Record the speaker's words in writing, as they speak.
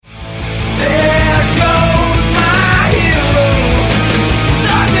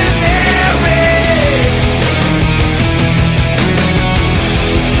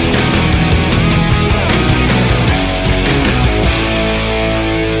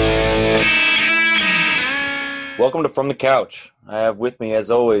Welcome to From the Couch. I have with me, as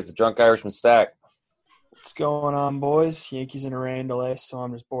always, the Drunk Irishman Stack. What's going on, boys? Yankees in a rain delay, so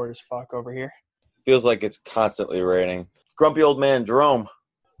I'm just bored as fuck over here. Feels like it's constantly raining. Grumpy old man, Jerome.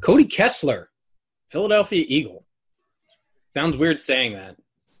 Cody Kessler, Philadelphia Eagle. Sounds weird saying that.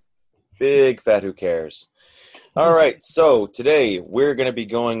 Big fat who cares. All right, so today we're going to be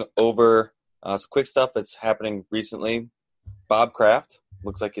going over some quick stuff that's happening recently. Bob Kraft,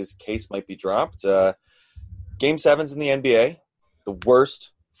 looks like his case might be dropped. Game 7's in the NBA, the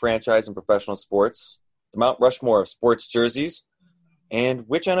worst franchise in professional sports, the Mount Rushmore of sports jerseys, and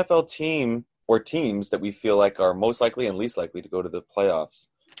which NFL team or teams that we feel like are most likely and least likely to go to the playoffs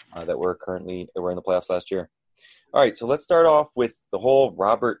that were in the playoffs last year. All right, so let's start off with the whole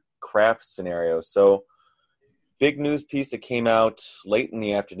Robert Kraft scenario. So big news piece that came out late in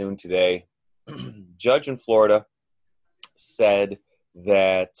the afternoon today. Judge in Florida said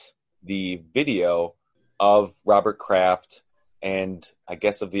that the video of Robert Kraft and I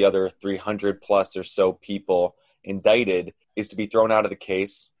guess of the other 300 plus or so people indicted is to be thrown out of the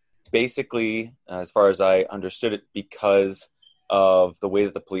case. Basically, as far as I understood it, because of the way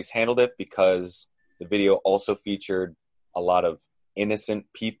that the police handled it, because the video also featured a lot of innocent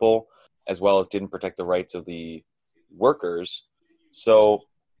people as well as didn't protect the rights of the workers. So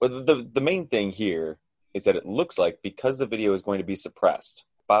the main thing here is that it looks like because the video is going to be suppressed,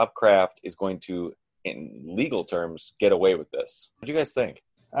 Bob Kraft is going to, in legal terms, get away with this. What do you guys think?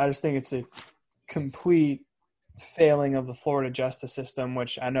 I just think it's a complete failing of the Florida justice system,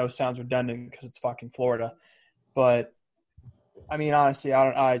 which I know sounds redundant because it's fucking Florida. But, I mean, honestly,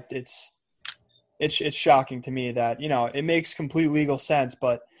 it's shocking to me that, it makes complete legal sense,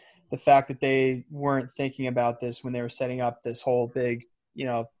 but the fact that they weren't thinking about this when they were setting up this whole big,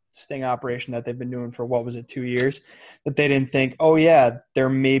 sting operation that they've been doing for, 2 years, that they didn't think, oh yeah, there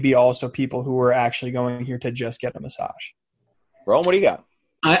may be also people who were actually going here to just get a massage. Rome, what do you got?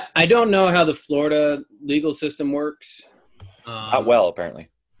 I don't know how the Florida legal system works. Not well, apparently.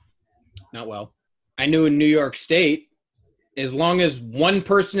 Not well. I knew in New York State, as long as one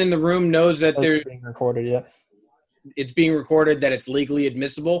person in the room knows that they're being recorded, yeah, it's being recorded, that it's legally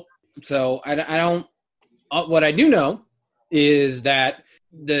admissible. So I don't. What I do know is that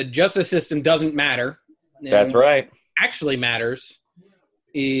the justice system doesn't matter. That's right. Actually matters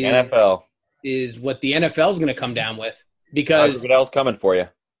is NFL. Is what the NFL is going to come down with. Because what else coming for you?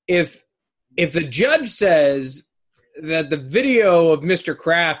 If the judge says that the video of Mr.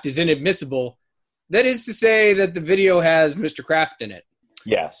 Kraft is inadmissible, that is to say that the video has Mr. Kraft in it.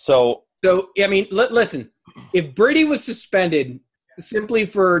 Yeah. So I mean, listen. If Brady was suspended simply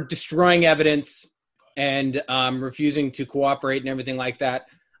for destroying evidence and refusing to cooperate and everything like that,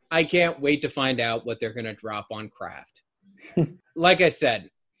 I can't wait to find out what they're going to drop on Kraft. Like I said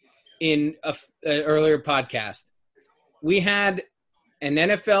in an earlier podcast, we had an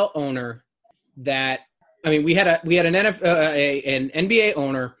NFL owner that, we had an NBA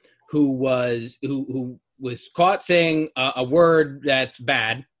owner who was caught saying a word that's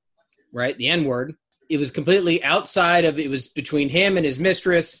bad, right? The N-word. It was completely outside of, it was between him and his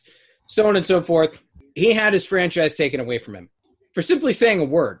mistress, so on and so forth. He had his franchise taken away from him for simply saying a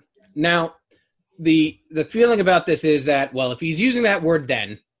word. Now, the feeling about this is that, well, if he's using that word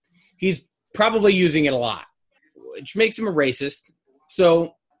then, he's probably using it a lot, which makes him a racist.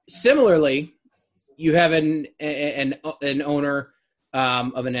 So, similarly, you have an owner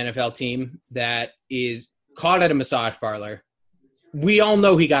of an NFL team that is caught at a massage parlor. We all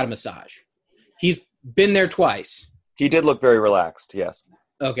know he got a massage. He's been there twice. He did look very relaxed, yes.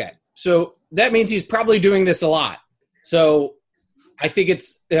 Okay. So that means he's probably doing this a lot. So I think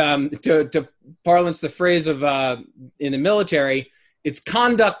it's, to parlance the phrase of in the military, it's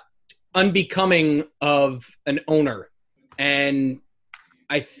conduct unbecoming of an owner. And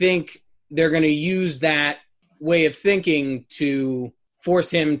I think they're going to use that way of thinking to force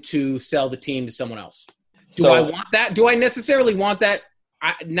him to sell the team to someone else. Do I want that? Do I necessarily want that?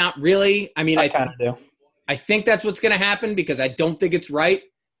 Not really. I mean, I kind of do. I think that's what's going to happen because I don't think it's right.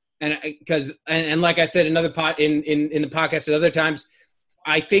 And like I said, in the podcast at other times,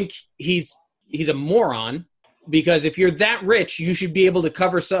 I think he's a moron because if you're that rich, you should be able to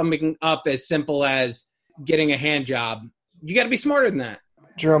cover something up as simple as getting a hand job. You got to be smarter than that.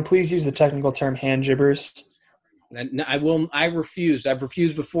 Jerome, please use the technical term hand gibbers. I refuse. I've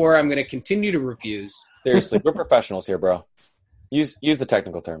refused before. I'm going to continue to refuse. Seriously, we're professionals here, bro. Use the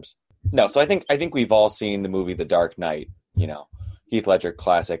technical terms. No, so I think we've all seen the movie The Dark Knight, Heath Ledger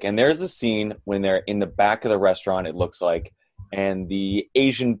classic. And there's a scene when they're in the back of the restaurant, it looks like, and the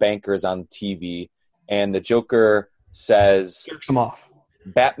Asian banker is on TV, and the Joker says, jerks him off.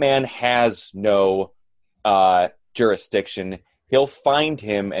 Batman has no jurisdiction, he'll find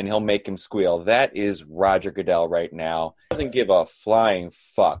him and he'll make him squeal. That is Roger Goodell right now. Doesn't give a flying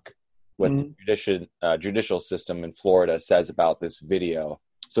fuck what the judicial system in Florida says about this video.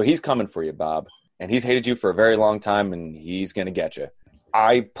 So he's coming for you, Bob. And he's hated you for a very long time, and he's going to get you.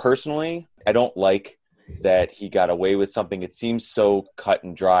 I personally don't like that he got away with something. It seems so cut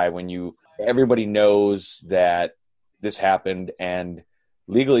and dry when everybody knows that this happened, and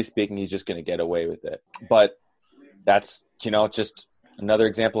legally speaking, he's just going to get away with it. But that's, just another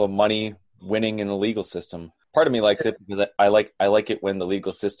example of money winning in the legal system. Part of me likes it because I like it when the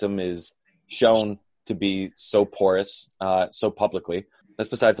legal system is shown to be so porous, so publicly. That's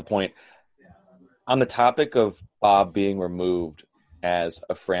besides the point. On the topic of Bob being removed as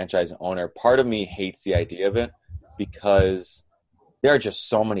a franchise owner, part of me hates the idea of it because there are just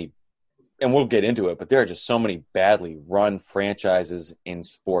so many, and we'll get into it, but there are just so many badly run franchises in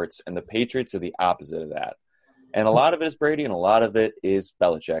sports, and the Patriots are the opposite of that. And a lot of it is Brady, and a lot of it is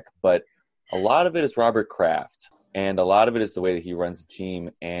Belichick, but a lot of it is Robert Kraft, and a lot of it is the way that he runs the team.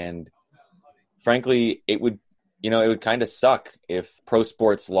 And frankly, it would kind of suck if pro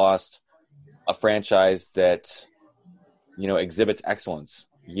sports lost a franchise that, exhibits excellence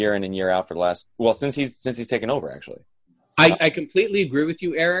year in and year out for the last, since he's taken over, actually. I completely agree with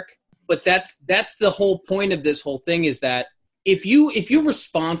you, Eric. But that's the whole point of this whole thing is that if you're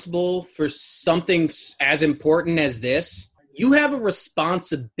responsible for something as important as this, you have a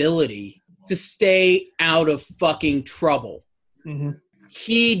responsibility to stay out of fucking trouble. Mm-hmm.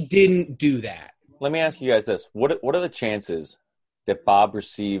 He didn't do that. Let me ask you guys this. What are the chances that Bob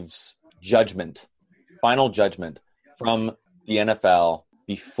receives final judgment from the NFL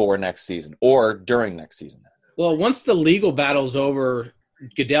before next season or during next season? Well, once the legal battle's over,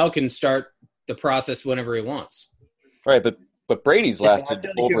 Goodell can start the process whenever he wants. Right, but Brady's lasted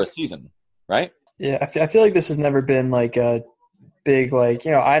over a season, right? Yeah, I feel like this has never been like a big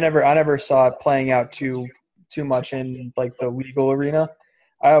I never saw it playing out too much in like the legal arena.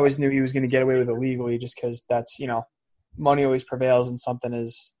 I always knew he was going to get away with it legally just because that's money always prevails in something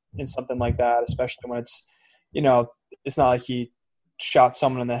like that, especially when it's it's not like he shot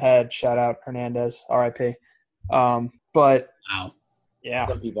someone in the head. Shout out Hernandez, R.I.P. But wow. Yeah.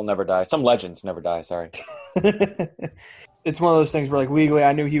 Some people never die. Some legends never die, sorry. It's one of those things where legally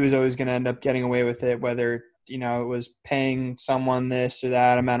I knew he was always going to end up getting away with it, whether, it was paying someone this or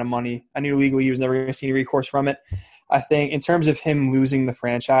that amount of money. I knew legally he was never going to see any recourse from it. I think in terms of him losing the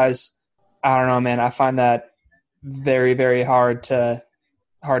franchise, I don't know, man. I find that very, very hard to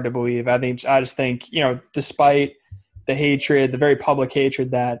believe. I just think, despite the hatred, the very public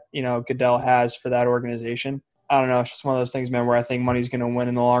hatred that, Goodell has for that organization, I don't know. It's just one of those things, man, where I think money's going to win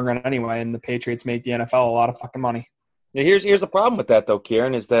in the long run anyway, and the Patriots make the NFL a lot of fucking money. Now, here's the problem with that, though,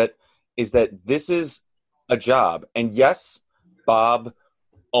 Kieran, is that this is a job. And yes, Bob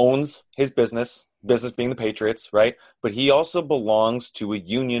owns his business being the Patriots, right? But he also belongs to a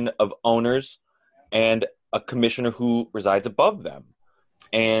union of owners and a commissioner who resides above them.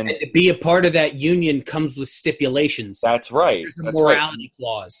 And to be a part of that union comes with stipulations. That's right. There's a morality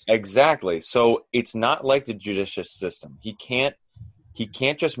clause. Exactly. So it's not like the judicial system. He can't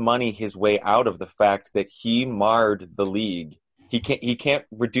just money his way out of the fact that he marred the league. He can't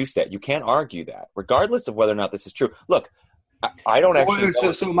reduce that. You can't argue that, regardless of whether or not this is true. Look, I don't actually.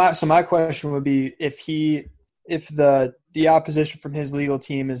 So my question would be if the opposition from his legal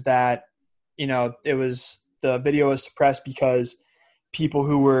team is that the video was suppressed because people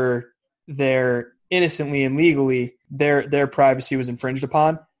who were there innocently and legally, their privacy was infringed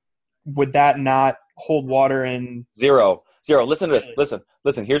upon. Would that not hold water in zero? Listen to this.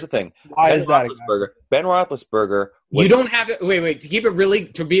 Listen. Here's the thing. Why is that? Ben Roethlisberger. You don't have to wait. To keep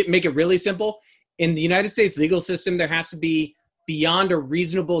it make it really simple. In the United States legal system, there has to be beyond a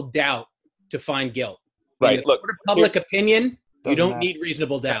reasonable doubt to find guilt. Right. Look, public opinion. You don't need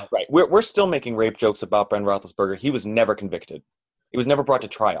reasonable doubt. Right. We're still making rape jokes about Ben Roethlisberger. He was never convicted. He was never brought to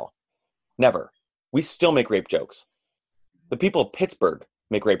trial. Never. We still make rape jokes. The people of Pittsburgh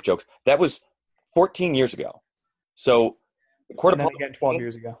make rape jokes. That was 14 years ago. So, the court and then again 12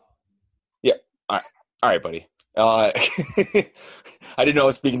 years ago. Yeah. All right, buddy. I didn't know I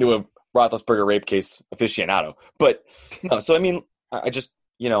was speaking to a Roethlisberger rape case aficionado. But, no. So, I mean, I just,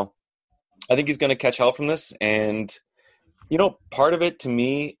 I think he's going to catch hell from this. And, part of it to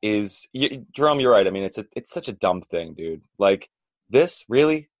me is, Jerome, you're right. I mean, it's such a dumb thing, dude. Like, this?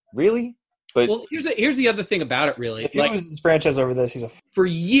 Really? But well, here's the other thing about it, really. If he loses his franchise over this, for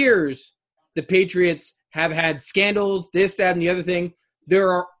years, the Patriots have had scandals, this, that, and the other thing.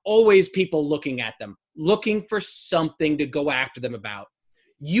 There are always people looking at them, looking for something to go after them about.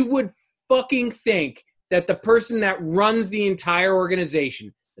 You would fucking think that the person that runs the entire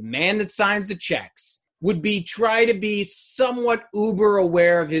organization, the man that signs the checks, would try to be somewhat uber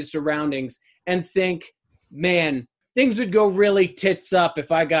aware of his surroundings and think, man, things would go really tits up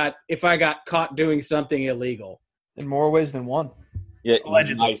if I got caught doing something illegal. In more ways than one. Yeah,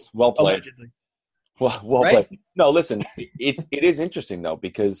 Allegedly. nice, well played. Allegedly. Well Right? played. No, listen, it is interesting though,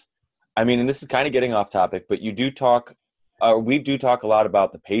 because I mean, and this is kind of getting off topic, but we do talk a lot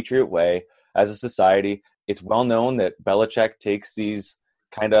about the Patriot way as a society. It's well known that Belichick takes these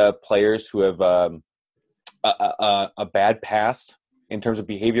kind of players who have a bad past in terms of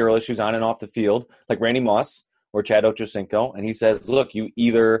behavioral issues on and off the field, like Randy Moss or Chad Ochocinco, and he says, look, you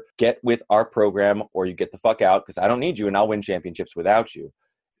either get with our program or you get the fuck out because I don't need you and I'll win championships without you.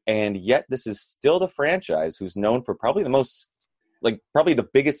 And yet this is still the franchise who's known for probably the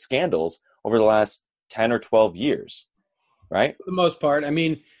biggest scandals over the last 10 or 12 years, right? For the most part. I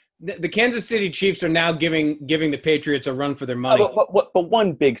mean, the Kansas City Chiefs are now giving the Patriots a run for their money. But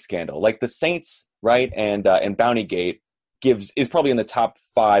one big scandal, like the Saints, right, and Bountygate is probably in the top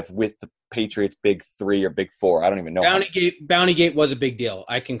 5 with the Patriots' big 3 or big 4. I don't even know. Bountygate was a big deal.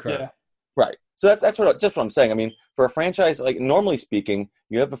 I concur. Yeah. Right. So that's what I'm saying. I mean, for a franchise, like normally speaking,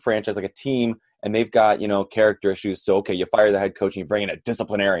 you have a franchise like a team, and they've got character issues. So okay, you fire the head coach and you bring in a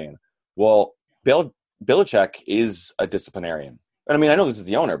disciplinarian. Well, Belichick is a disciplinarian, and I mean, I know this is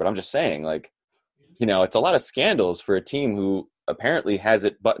the owner, but I'm just saying, like, it's a lot of scandals for a team who apparently has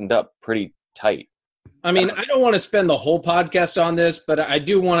it buttoned up pretty tight. I mean, I don't want to spend the whole podcast on this, but I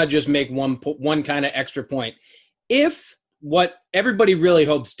do want to just make one kind of extra point. If what everybody really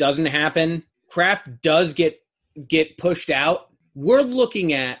hopes doesn't happen, Kraft does get pushed out, we're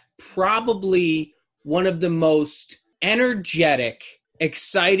looking at probably one of the most energetic,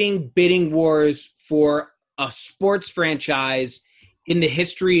 exciting bidding wars for a sports franchise in the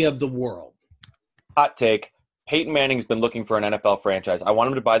history of the world. Hot take. Peyton Manning's been looking for an NFL franchise. I want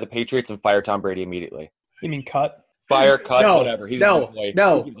him to buy the Patriots and fire Tom Brady immediately. You mean cut? Fire, cut, whatever. No.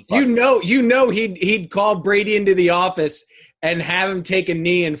 He'd call Brady into the office and have him take a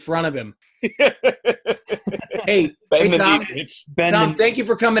knee in front of him. Hey, Tom, thank you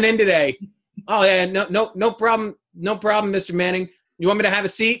for coming in today. Oh yeah, no problem, Mr. Manning. You want me to have a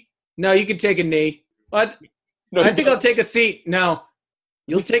seat? No, you can take a knee. What? No, I think I'll take a seat. No,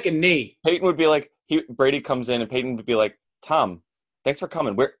 you'll take a knee. Peyton would be like, Brady comes in and Peyton would be like, Tom, thanks for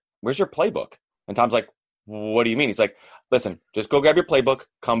coming. Where's your playbook? And Tom's like, what do you mean? He's like, listen, just go grab your playbook,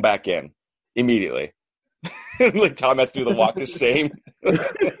 come back in immediately. Like Tom has to do the walk of shame.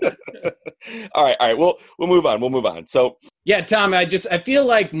 All right. We'll move on. So yeah, Tom, I feel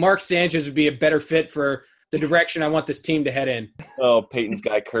like Mark Sanchez would be a better fit for the direction I want this team to head in. Oh, Peyton's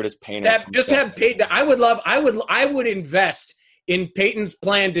guy, Curtis Payne. Have Peyton. I would invest in Peyton's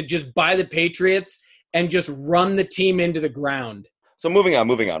plan to just buy the Patriots and just run the team into the ground. So moving on.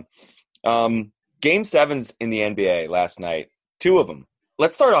 Game 7s in the NBA last night. 2 of them.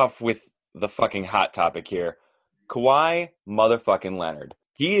 Let's start off with the fucking hot topic here. Kawhi motherfucking Leonard.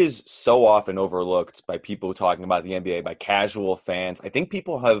 He is so often overlooked by people talking about the NBA, by casual fans. I think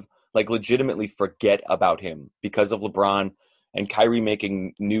people have legitimately forget about him because of LeBron and Kyrie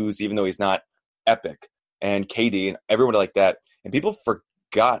making news, even though he's not epic, and KD and everyone like that. And people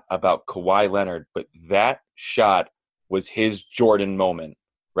forgot about Kawhi Leonard, but that shot was his Jordan moment,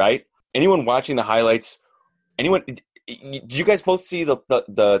 right? Anyone watching the highlights? Did you guys both see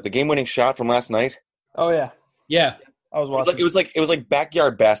the game-winning shot from last night? Oh yeah. Yeah. I was watching. It was like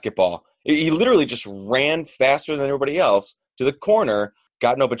backyard basketball. He literally just ran faster than everybody else to the corner,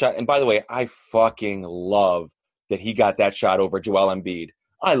 got an open shot. And by the way, I fucking love that he got that shot over Joel Embiid.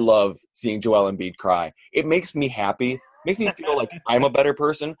 I love seeing Joel Embiid cry. It makes me happy. Makes me feel like I'm a better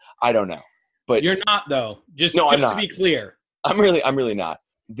person. I don't know. But you're not, though. Just to be clear. I'm really not.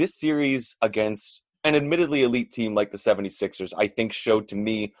 This series against an admittedly elite team like the 76ers, I think showed to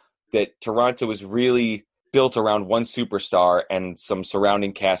me that Toronto is really built around one superstar and some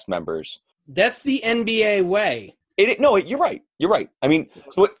surrounding cast members. That's the NBA way. You're right. I mean,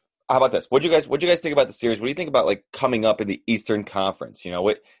 so how about this? What'd you guys think about the series? What do you think about coming up in the Eastern Conference?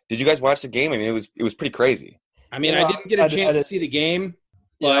 What did you guys watch the game? I mean, it was pretty crazy. I mean, I didn't get a chance to see the game,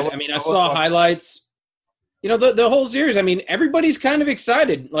 but I saw highlights. The whole series. I mean, everybody's kind of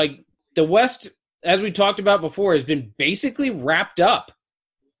excited. Like the West, as we talked about before, has been basically wrapped up.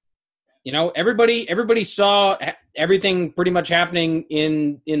 Everybody saw everything pretty much happening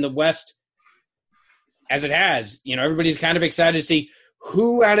in the West as it has. Everybody's kind of excited to see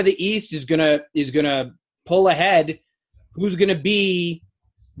who out of the East is gonna pull ahead, who's gonna be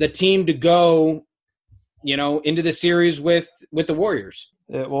the team to go into the series with the Warriors.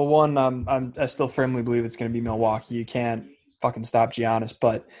 Well, one, I still firmly believe it's going to be Milwaukee. You can't fucking stop Giannis.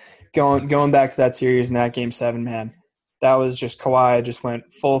 But going back to that series in that Game 7, man, that was just Kawhi just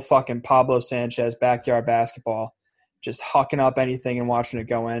went full fucking Pablo Sanchez backyard basketball, just hucking up anything and watching it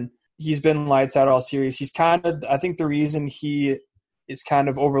go in. He's been lights out all series. He's I think the reason he is kind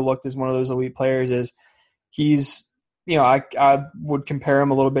of overlooked as one of those elite players is he's, I would compare him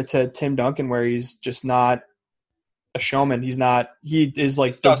a little bit to Tim Duncan, where he's just not a showman. He is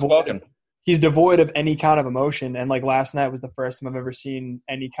like he's devoid of any kind of emotion. And like last night was the first time I've ever seen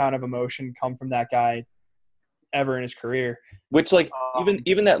any kind of emotion come from that guy ever in his career. Which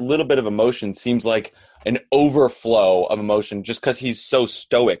even that little bit of emotion seems like an overflow of emotion just because he's so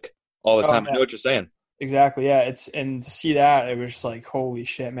stoic all the time. I know what you're saying. Exactly. Yeah. And to see that, it was just like, holy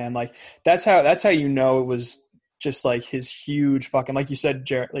shit, man. Like that's how it was just like his huge fucking, like you said,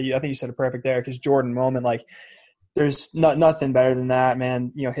 I think you said it perfect there, because Jordan moment, like there's nothing better than that,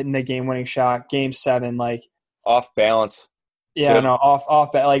 man. Hitting the game-winning shot, Game 7, like off balance. Yeah, no,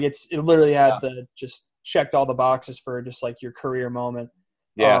 off. Like it literally had just checked all the boxes for just like your career moment.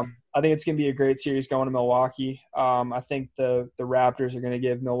 Yeah, I think it's gonna be a great series going to Milwaukee. I think the Raptors are gonna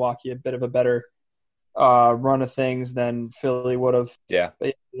give Milwaukee a bit of a better run of things than Philly would have. Yeah,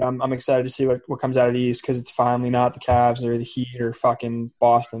 but I'm excited to see what comes out of the East, because it's finally not the Cavs or the Heat or fucking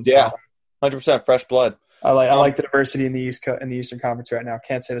Boston. So. Yeah, 100% fresh blood. I like the diversity in the Eastern Conference right now.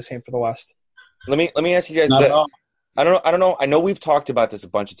 Can't say the same for the West. Let me ask you guys this. I don't know. I know we've talked about this a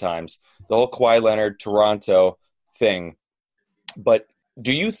bunch of times, the whole Kawhi Leonard Toronto thing. But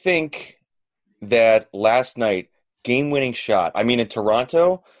do you think that last night game-winning shot? I mean, in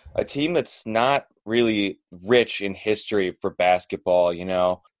Toronto, a team that's not really rich in history for basketball,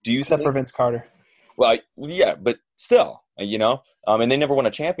 do you except for Vince Carter? Well, yeah, but still, and they never won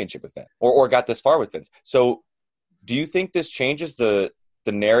a championship with Vince or got this far with Vince. So do you think this changes the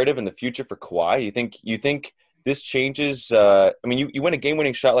narrative in the future for Kawhi? You think this changes? You win a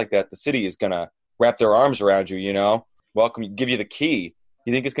game-winning shot like that, the city is going to wrap their arms around you, welcome, give you the key.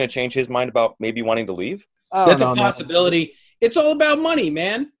 You think it's going to change his mind about maybe wanting to leave? That's a possibility. Man. It's all about money,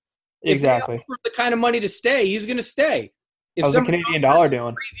 man. Exactly. If they offer the kind of money to stay, he's going to stay. If how's the Canadian dollar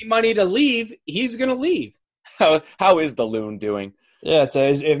doing? Crazy money to leave, he's going to leave. How is the loon doing? Yeah,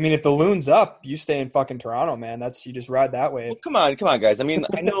 if the loon's up, you stay in fucking Toronto, man. You just ride that wave. Well, come on, guys. I mean,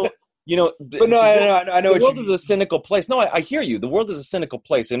 I know, but no, I know. The world is a cynical place. No, I hear you. The world is a cynical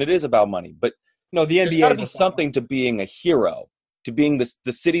place, and it is about money. But no, the NBA. There's got to be something to being a hero, to being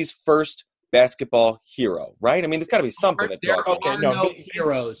the city's first basketball hero, right? I mean, there's got to be something.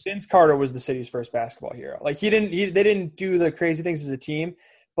 Heroes. Vince Carter was the city's first basketball hero. Like they didn't do the crazy things as a team,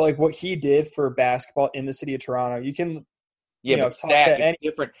 but like what he did for basketball in the city of Toronto, you can. Yeah, but it's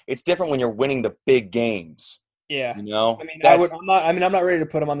different. It's different when you're winning the big games. Yeah, I'm not ready to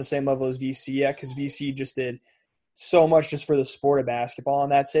put him on the same level as VC yet, because VC just did so much just for the sport of basketball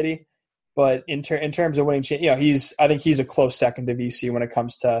in that city. But in terms of winning, I think he's a close second to VC when it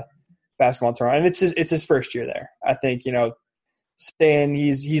comes to basketball in Toronto, and it's his first year there. I think saying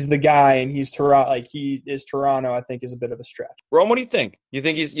he's the guy and he's Toronto, like he is Toronto, I think is a bit of a stretch. Rome, what do you think? You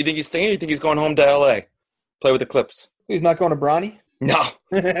think he's staying? Or you think he's going home to LA, play with the Clips? He's not going to Bronny? No.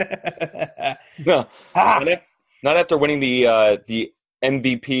 No. Not after winning the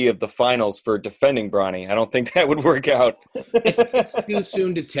MVP of the finals for defending Bronny. I don't think that would work out. It's too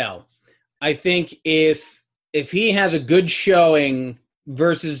soon to tell. I think if he has a good showing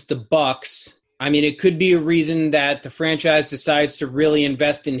versus the Bucks, it could be a reason that the franchise decides to really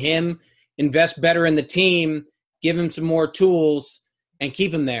invest in him, invest better in the team, give him some more tools, and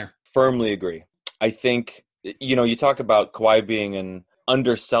keep him there. Firmly agree. I think, you talk about Kawhi being an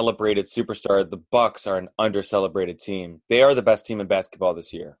under-celebrated superstar. The Bucks are an under-celebrated team. They are the best team in basketball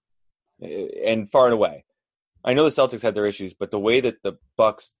this year, and far and away. I know the Celtics had their issues, but the way that the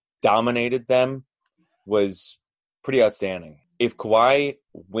Bucks dominated them was pretty outstanding. If Kawhi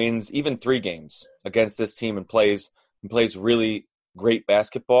wins even 3 games against this team and plays really great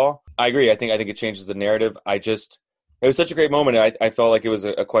basketball, I agree. I think it changes the narrative. It was such a great moment. I felt like it was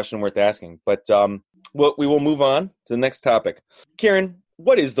a question worth asking. But we will move on to the next topic. Kieran,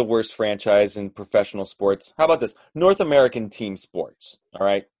 what is the worst franchise in professional sports? How about this? North American team sports. All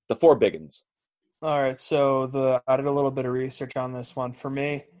right, the 4 big ones. All right, so I did a little bit of research on this one. For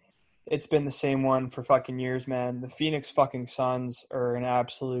me, it's been the same one for fucking years, man. The Phoenix fucking Suns are an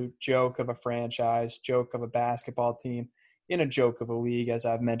absolute joke of a franchise, joke of a basketball team, and a joke of a league, as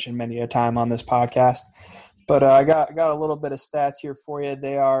I've mentioned many a time on this podcast. But I got a little bit of stats here for you.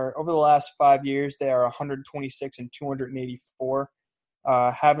 They are, over the last 5 years, they are 126 and 284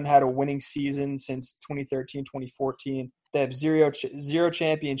 Haven't had a winning season since 2013, 2014. They have zero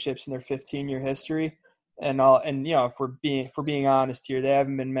championships in their 15-year history. And if we're being honest here, they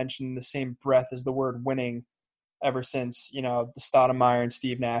haven't been mentioned in the same breath as the word winning ever since, the Stoudemire and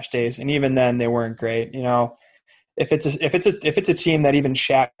Steve Nash days. And even then they weren't great. If it's a team that even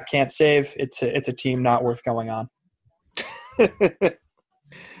Shaq can't save, it's a team not worth going on.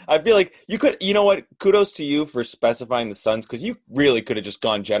 I feel like you could, kudos to you for specifying the Suns, because you really could have just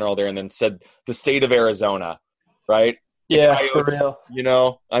gone general there and then said the state of Arizona, right? Yeah, Coyotes, for real.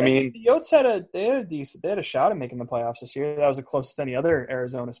 The Yotes had a shot at making the playoffs this year. That was the closest any other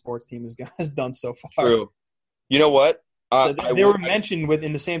Arizona sports team has done so far. True. You know what? They were mentioned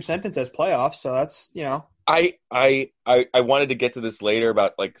within the same sentence as playoffs, so that's I wanted to get to this later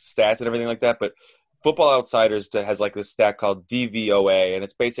about like stats and everything like that, but Football Outsiders has like this stat called DVOA, and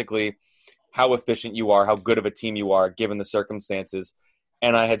it's basically how efficient you are, how good of a team you are given the circumstances.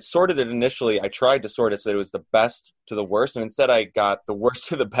 And I had sorted it initially. I tried to sort it so that it was the best to the worst, and instead I got the worst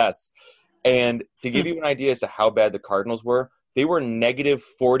to the best. And to give you an idea as to how bad the Cardinals were, they were negative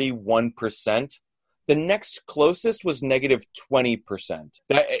 41%. The next closest was negative 20%.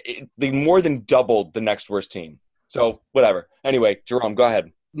 They more than doubled the next worst team. So whatever. Anyway, Jerome, go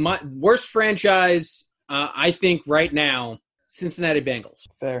ahead. My worst franchise, I think right now, Cincinnati Bengals.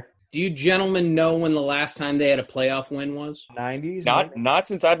 Fair. Do you gentlemen know when the last time they had a playoff win was? 90s? Not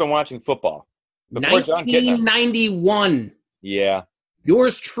since I've been watching football. Before John Kitna. 1991. Yeah.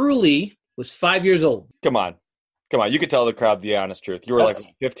 Yours truly was 5 years old. Come on. You could tell the crowd the honest truth. You were like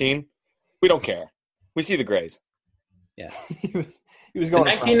 15. We don't care. We see the grays. Yeah. he was going.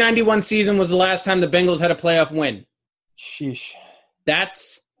 The 1991 season was the last time the Bengals had a playoff win. Sheesh.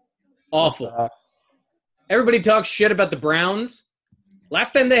 That's awful. Everybody talks shit about the Browns.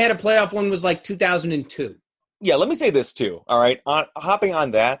 Last time they had a playoff win was like 2002. Yeah, let me say this too, all right? Hopping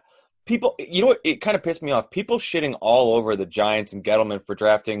on that, people, it kind of pissed me off. People shitting all over the Giants and Gettleman for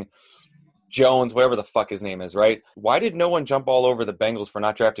drafting Jones, whatever the fuck his name is, right? Why did no one jump all over the Bengals for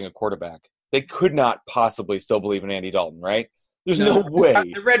not drafting a quarterback? They could not possibly still believe in Andy Dalton, right? There's no way.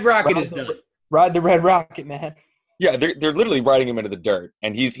 The Red Rocket is done. Ride the Red Rocket, man. Yeah, they're literally riding him into the dirt,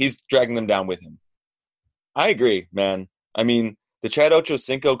 and he's dragging them down with him. I agree, man. I mean, the Chad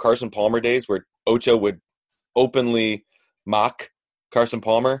Ochocinco, Carson Palmer days where Ocho would openly mock Carson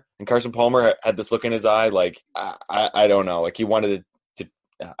Palmer, and Carson Palmer had this look in his eye like, I don't know, like he wanted to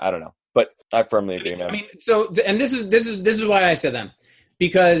I don't know. But I firmly agree, man. I mean, this is why I said them.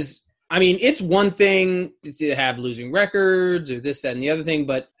 Because, I mean, it's one thing to have losing records or this, that, and the other thing,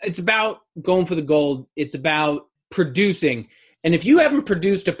 but it's about going for the gold. It's about producing. And if you haven't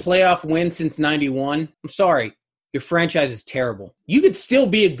produced a playoff win since 91, I'm sorry, your franchise is terrible. You could still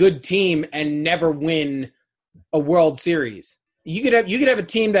be a good team and never win a World Series. You could have a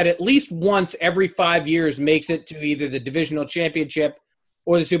team that at least once every 5 years makes it to either the divisional championship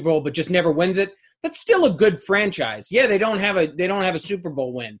or the Super Bowl, but just never wins it. That's still a good franchise. Yeah, they don't have a Super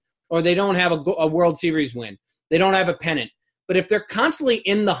Bowl win, or they don't have a World Series win. They don't have a pennant. But if they're constantly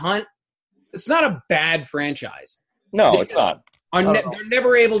in the hunt, it's not a bad franchise. No, it's not. They're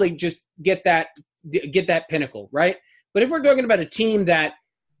never able to just get that pinnacle, right? But if we're talking about a team that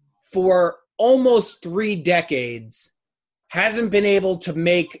for almost 3 decades hasn't been able to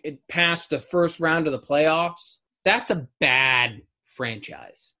make it past the first round of the playoffs, that's a bad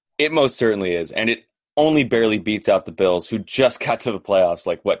franchise. It most certainly is. And it only barely beats out the Bills, who just got to the playoffs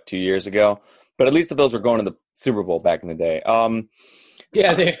 2 years ago. But at least the Bills were going to the Super Bowl back in the day.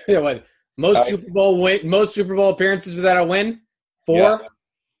 Yeah, they what? Most Super Bowl appearances without a win? 4?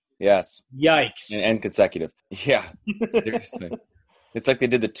 Yes. Yikes. And consecutive. Yeah. Seriously. It's like they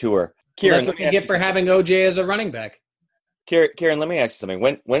did the tour. Kieran, that's what you get for having OJ as a running back. Kieran, let me ask you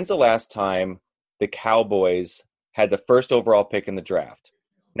something. When's the last time the Cowboys had the first overall pick in the draft?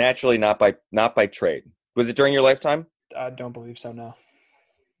 Naturally, not by trade. Was it during your lifetime? I don't believe so, no.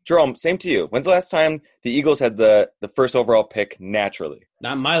 Jerome, same to you. When's the last time the Eagles had the first overall pick naturally?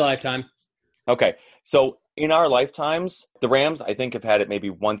 Not in my lifetime. Okay. So in our lifetimes, the Rams, I think, have had it maybe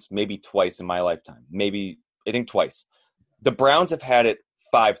once, maybe twice in my lifetime. Maybe, I think twice. The Browns have had it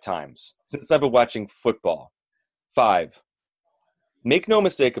 5 times since I've been watching football. 5. Make no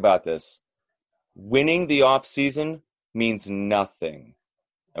mistake about this. Winning the offseason means nothing.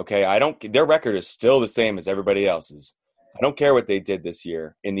 Okay? Their record is still the same as everybody else's. I don't care what they did this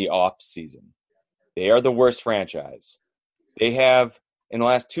year in the offseason. They are the worst franchise. They have, in the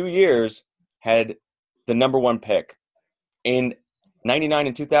last 2 years, had the number 1 pick. In 99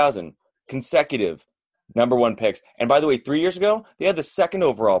 and 2000, consecutive number 1 picks. And by the way, 3 years ago, they had the 2nd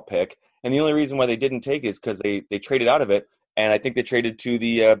overall pick. And the only reason why they didn't take it is because they traded out of it. and I think they traded to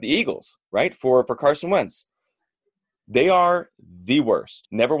the Eagles, right, for Carson Wentz. They are the worst.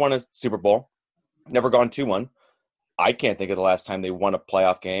 Never won a Super Bowl. Never gone 2-1. I can't think of the last time they won a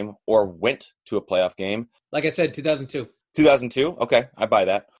playoff game or went to a playoff game. Like I said, 2002. 2002? Okay, I buy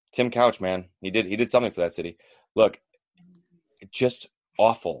that. Tim Couch, man. He did something for that city. Look, just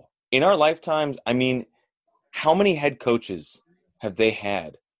awful. In our lifetimes, I mean, how many head coaches have they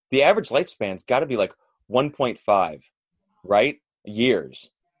had? The average lifespan's got to be like 1.5, right? Years.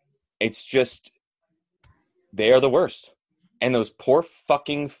 It's just, they are the worst. And those poor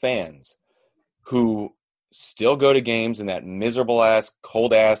fucking fans who still go to games in that miserable-ass,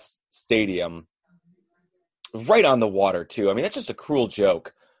 cold-ass stadium right on the water, too. I mean, that's just a cruel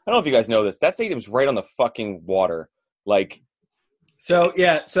joke. I don't know if you guys know this. That stadium's right on the fucking water. Like, So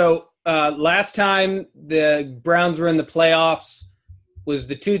last time the Browns were in the playoffs was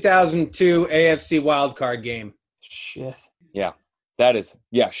the 2002 AFC wildcard game. Shit. yeah,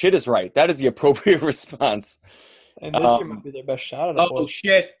 shit is right. That is the appropriate response. And this year might be their best shot at it. Oh,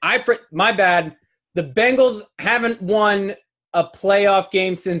 shit. My bad. The Bengals haven't won a playoff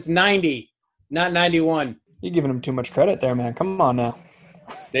game since 90, not 91. You're giving them too much credit there, man. Come on now.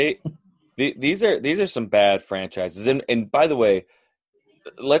 These are some bad franchises. And by the way,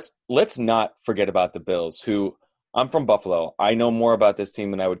 let's not forget about the Bills, who I'm from Buffalo. I know more about this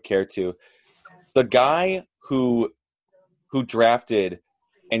team than I would care to. The guy who drafted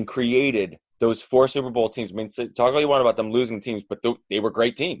and created those 4 Super Bowl teams. I mean, talk all you want about them losing teams, but they were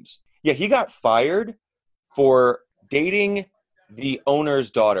great teams. Yeah, he got fired for dating the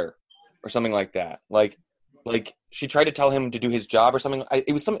owner's daughter or something like that. Like she tried to tell him to do his job or something.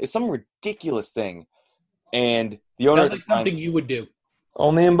 It was some ridiculous thing. And the owner Sounds like something you would do.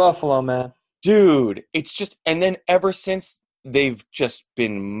 Only in Buffalo, man. Dude, it's just, and then ever since they've just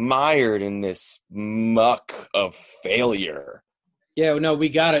been mired in this muck of failure. Yeah, no, we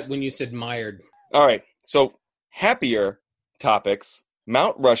got it when you said mired. All right, so happier topics.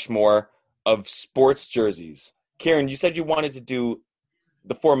 Mount Rushmore of sports jerseys. Karen, you said you wanted to do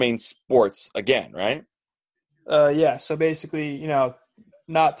the 4 main sports again, right? Yeah, so basically,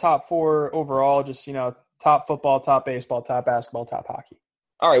 not top 4 overall, just, top football, top baseball, top basketball, top hockey.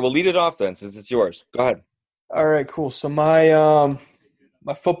 All right, well, lead it off then, since it's yours. Go ahead. All right, cool. So my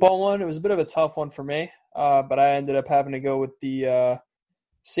football one, it was a bit of a tough one for me, but I ended up having to go with the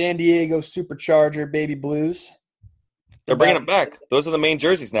San Diego Supercharger Baby Blues. They're bringing them back. Those are the main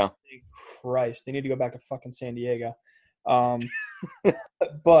jerseys now. Christ, they need to go back to fucking San Diego.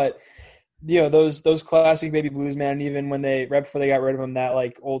 But those classic Baby Blues, man. Even when right before they got rid of them, that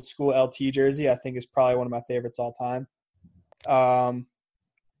like old school LT jersey, I think is probably one of my favorites all time.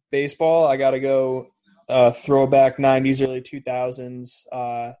 Baseball, I got to go throwback 90s, early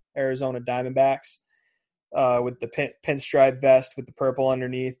 2000s Arizona Diamondbacks with the pinstripe vest with the purple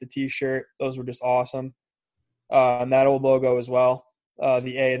underneath the T-shirt. Those were just awesome. And that old logo as well,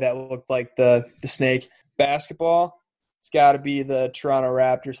 the A that looked like the snake. Basketball, it's got to be the Toronto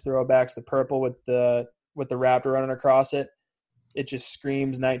Raptors throwbacks, the purple with the Raptor running across it. It just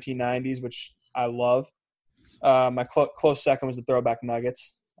screams 1990s, which I love. My close second was the throwback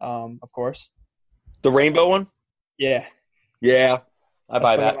Nuggets, of course. The rainbow one? Yeah. Yeah, I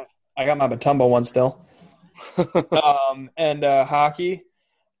buy that. I got my Batumbo one still. And hockey,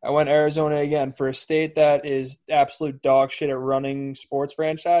 I went Arizona again for a state that is absolute dog shit at running sports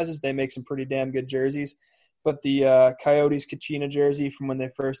franchises. They make some pretty damn good jerseys. But the Coyotes Kachina jersey from when they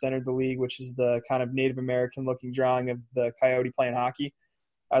first entered the league, which is the kind of Native American-looking drawing of the Coyote playing hockey,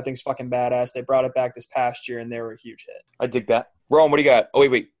 I think it's fucking badass. They brought it back this past year, and they were a huge hit. I dig that. Rome, what do you got? Oh,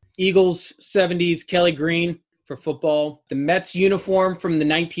 wait. Eagles 70s Kelly Green for football. The Mets uniform from the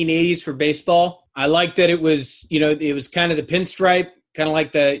 1980s for baseball. I like that it was kind of the pinstripe, kind of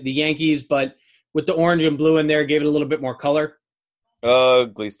like the Yankees, but with the orange and blue in there, gave it a little bit more color.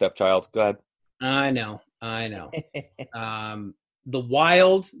 Ugly stepchild. Go ahead. I know. The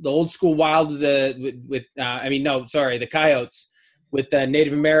Wild, the old school Wild, the Coyotes with the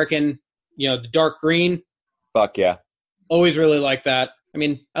Native American, the dark green. Fuck yeah. Always really like that. I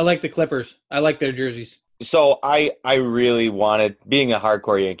mean, I like the Clippers. I like their jerseys. So I really wanted, being a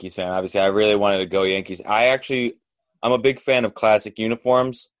hardcore Yankees fan, obviously, I really wanted to go Yankees. I'm a big fan of classic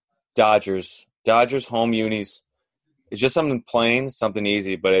uniforms. Dodgers home unis. It's just something plain, something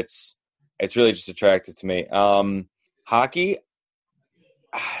easy, but it's really just attractive to me. Hockey,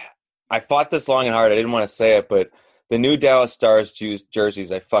 I fought this long and hard. I didn't want to say it, but the new Dallas Stars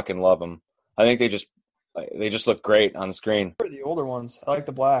jerseys, I fucking love them. I think they just look great on the screen. The older ones, I like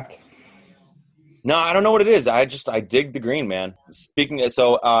the black. No, I don't know what it is. I dig the green, man.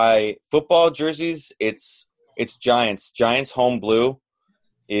 Football jerseys, it's It's Giants. Giants home blue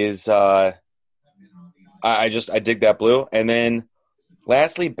is I dig that blue. And then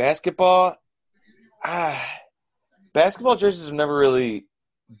lastly, basketball. Basketball jerseys have never really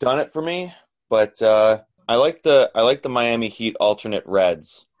done it for me, but I like the Miami Heat alternate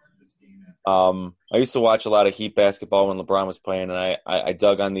reds. I used to watch a lot of Heat basketball when LeBron was playing, and I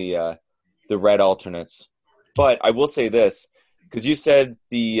dug on the red alternates. But I will say this, because you said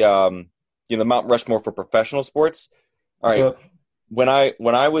the Mount Rushmore for professional sports. All right, Yep. when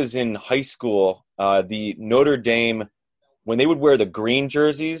I was in high school, the Notre Dame, when they would wear the green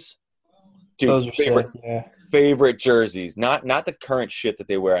jerseys, dude, Those are sick. Yeah. favorite jerseys. Not the current shit that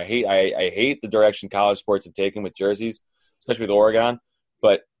they wear. I hate the direction college sports have taken with jerseys, especially with Oregon.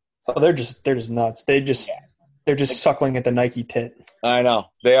 But They're just nuts. They're just suckling at the Nike tit. I know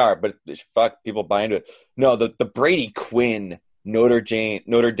they are, but fuck, people buy into it. No, the Brady Quinn Notre Dame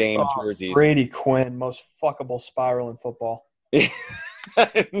jerseys. Brady Quinn, most fuckable spiral in football.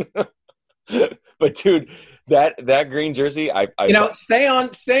 But dude, that green jersey, I stay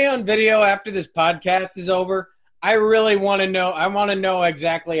on video after this podcast is over. I really want to know. I want to know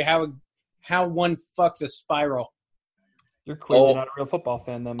exactly how one fucks a spiral. You're clearly not a real football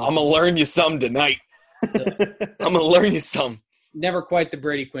fan, then. I'm gonna learn you some tonight. I'm gonna learn you some. Never quite the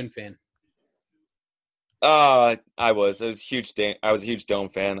Brady Quinn fan. I was a huge Dome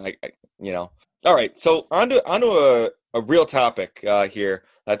fan. All right, so onto a real topic here.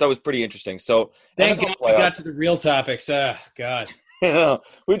 I thought was pretty interesting. So thank NFL God we got to the real topics. God.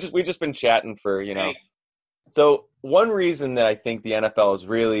 we just been chatting for. So one reason that I think the NFL is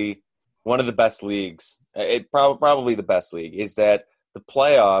really one of the best leagues, probably the best league, is that the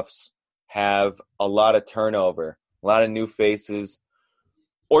playoffs have a lot of turnover, a lot of new faces,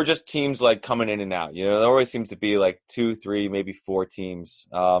 or just teams like coming in and out. There always seems to be like 2, 3, maybe 4 teams.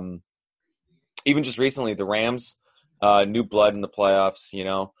 Even just recently, the Rams, new blood in the playoffs.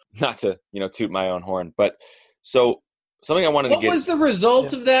 Not to toot my own horn, but so something I wanted to get. What was the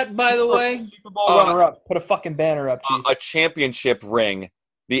result of that, by the way? Super Bowl runner-up. Put a fucking banner up, Chief. A championship ring.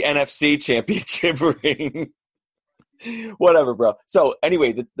 The NFC championship ring. Whatever, bro. So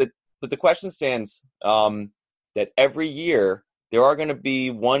anyway, the question stands that every year there are going to be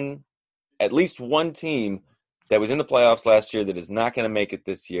at least one team that was in the playoffs last year that is not going to make it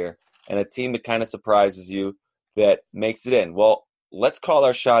this year, and a team that kind of surprises you that makes it in. Well, let's call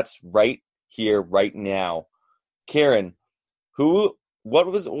our shots right here, right now. Karen,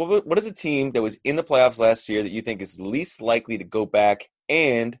 what is a team that was in the playoffs last year that you think is least likely to go back?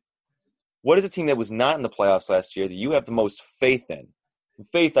 And what is a team that was not in the playoffs last year that you have the most faith in?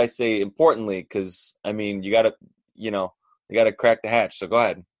 Faith, I say importantly, because you gotta crack the hatch. So go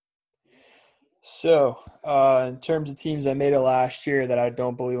ahead. So, in terms of teams that made it last year that I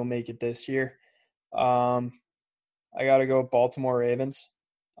don't believe will make it this year, I gotta go Baltimore Ravens.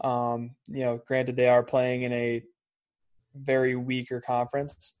 Granted they are playing in a very weaker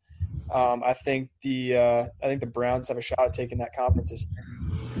conference. I think the Browns have a shot at taking that conference this year,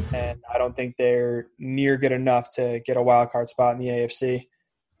 and I don't think they're near good enough to get a wild card spot in the AFC.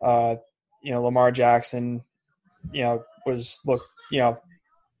 Lamar Jackson, looked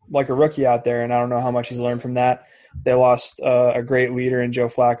like a rookie out there, and I don't know how much he's learned from that. They lost a great leader in Joe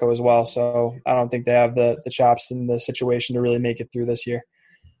Flacco as well, so I don't think they have the chops in the situation to really make it through this year.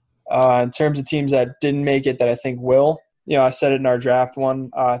 In terms of teams that didn't make it that I think will, I said it in our draft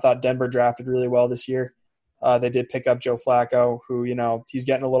one. I thought Denver drafted really well this year. They did pick up Joe Flacco, who, he's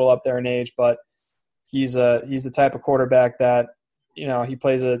getting a little up there in age, but he's the type of quarterback that, he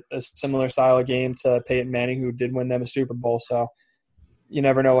plays a similar style of game to Peyton Manning, who did win them a Super Bowl. So you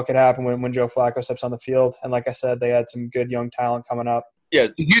never know what could happen when Joe Flacco steps on the field. And like I said, they had some good young talent coming up. Yeah.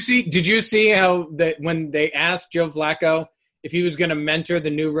 Did you see how when they asked Joe Flacco if he was going to mentor the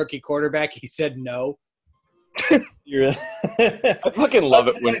new rookie quarterback, he said no? I fucking love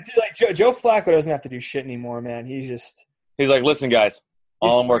it when Joe Flacco doesn't have to do shit anymore, man. He's like, listen, guys,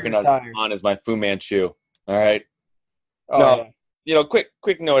 all I'm working on is my Fu Manchu. All right.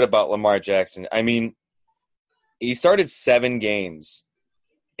 Quick note about Lamar Jackson. He started 7 games.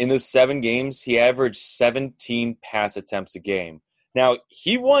 In those 7 games, he averaged 17 pass attempts a game. Now,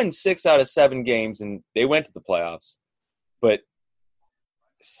 he won 6 out of 7 games, and they went to the playoffs. But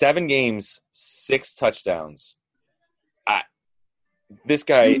 7 games, 6 touchdowns. This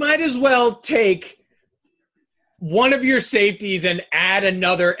guy... You might as well take one of your safeties and add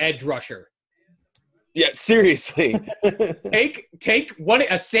another edge rusher. Yeah, seriously. Take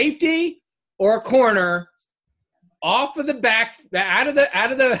a safety or a corner off of the back, out of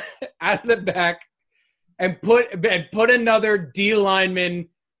the back, and put another D lineman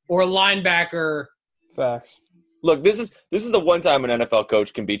or linebacker Facts. Look, this is the one time an NFL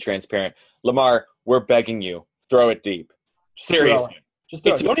coach can be transparent. Lamar, we're begging you, throw it deep. Seriously. Just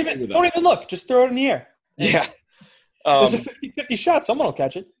throw it. Don't even look. Just throw it in the air. Yeah. There's a 50-50 shot. Someone will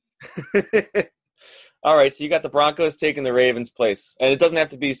catch it. All right, so you got the Broncos taking the Ravens' place. And it doesn't have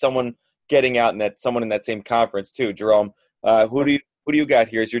to be someone getting out someone in that same conference, too. Jerome, who do you got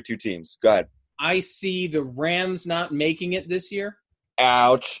here as your two teams? Go ahead. I see the Rams not making it this year.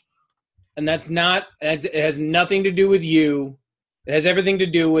 Ouch. And it has nothing to do with you. It has everything to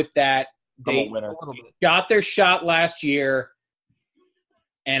do with that they got their shot last year.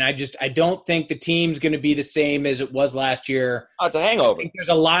 And I don't think the team's going to be the same as it was last year. Oh, it's a hangover. I think there's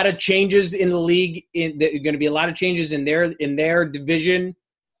a lot of changes in the league. There's going to be a lot of changes in their division.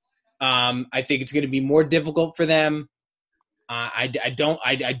 I think it's going to be more difficult for them. I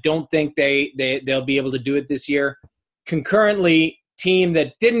don't think they'll be able to do it this year. Concurrently, team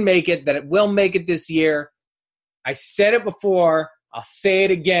that didn't make it, that it will make it this year. I said it before. I'll say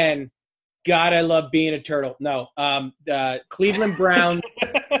it again. God, I love being a turtle. No, Cleveland Browns.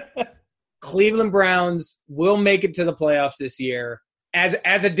 Cleveland Browns will make it to the playoffs this year as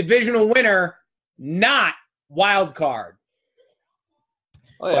a divisional winner, not wild card.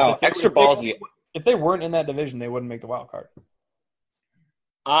 Oh, yeah. Wow, extra ballsy. If they weren't in that division, they wouldn't make the wild card.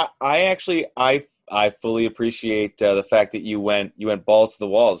 I fully appreciate the fact that you went balls to the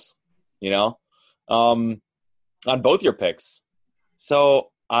walls, on both your picks. So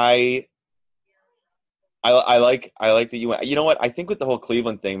I like that you went. You know what? I think with the whole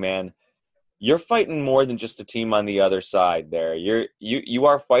Cleveland thing, man, you're fighting more than just a team on the other side. There, you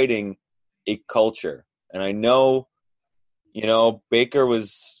are fighting a culture, and I know, Baker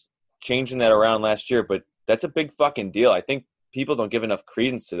was changing that around last year, but that's a big fucking deal. I think people don't give enough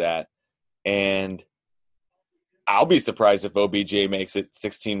credence to that, and I'll be surprised if OBJ makes it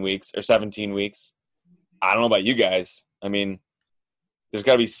 16 weeks or 17 weeks. I don't know about you guys. I mean, there's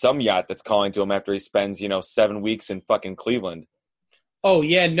got to be some yacht that's calling to him after he spends, 7 weeks in fucking Cleveland. Oh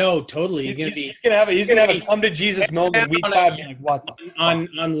yeah, no, totally. He's gonna have a come to Jesus moment week 5. Like, what the fuck?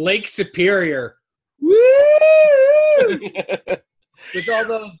 on Lake Superior. Woo!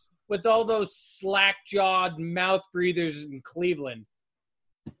 with all those slack-jawed mouth breathers in Cleveland.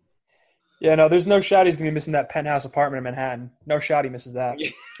 Yeah, no, there's no shot he's going to be missing that penthouse apartment in Manhattan. No shot he misses that.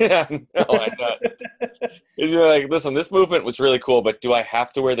 Yeah, no, I know. He's like, listen, this movement was really cool, but do I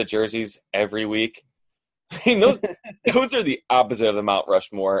have to wear the jerseys every week? I mean, those are the opposite of the Mount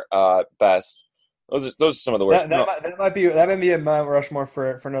Rushmore best. Those are some of the worst. That might be a Mount Rushmore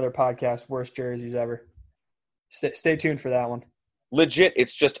for another podcast. Worst jerseys ever. Stay tuned for that one. Legit,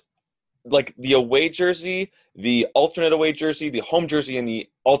 it's just like the away jersey, the alternate away jersey, the home jersey, and the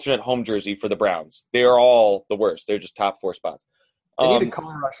alternate home jersey for the Browns. They are all the worst. They're just top 4 spots. They need to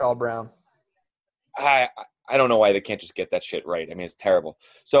color rush all brown. I don't know why they can't just get that shit right. I mean, it's terrible.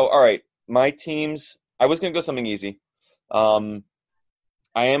 So, all right, my teams. I was going to go something easy. I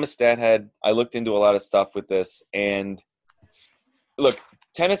am a stat head. I looked into a lot of stuff with this. And, look,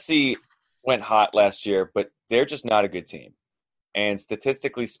 Tennessee went hot last year, but they're just not a good team. And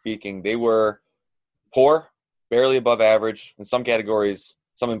statistically speaking, they were poor, barely above average, in some categories,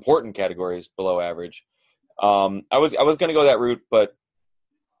 some important categories below average. I was going to go that route, but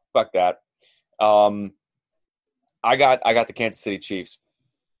fuck that. I got the Kansas City Chiefs.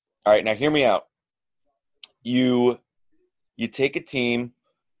 All right, now hear me out. You take a team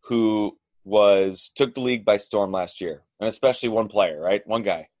who took the league by storm last year, and especially one player, right? One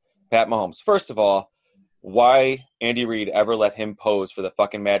guy, Pat Mahomes. First of all, why Andy Reid ever let him pose for the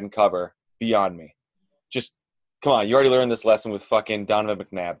fucking Madden cover, beyond me. Just, come on, you already learned this lesson with fucking Donovan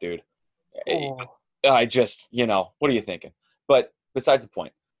McNabb, dude. Oh. I just, what are you thinking? But besides the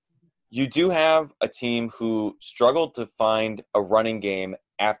point, you do have a team who struggled to find a running game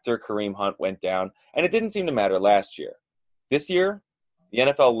after Kareem Hunt went down, and it didn't seem to matter last year. This year, the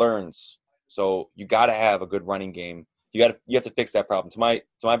NFL learns, so you got to have a good running game. You have to fix that problem. To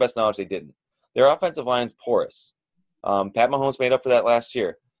my best knowledge, they didn't. Their offensive line's porous. Pat Mahomes made up for that last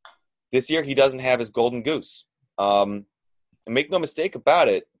year. This year, he doesn't have his golden goose. And make no mistake about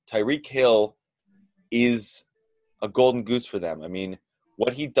it, Tyreek Hill is a golden goose for them. I mean,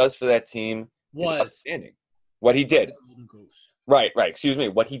 what he does for that team is outstanding. What he did. Right. Excuse me.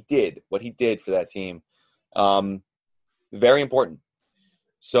 What he did for that team. Very important.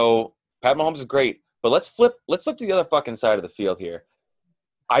 So Pat Mahomes is great, but let's flip to the other fucking side of the field here.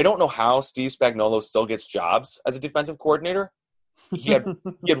 I don't know how Steve Spagnuolo still gets jobs as a defensive coordinator. He had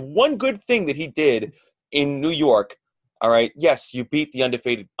one good thing that he did in New York. All right. Yes, you beat the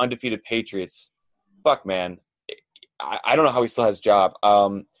undefeated Patriots. Fuck, man. I don't know how he still has a job.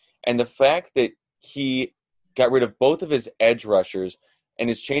 And the fact that he got rid of both of his edge rushers and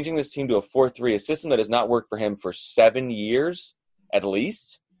is changing this team to a 4-3, a system that has not worked for him for 7 years at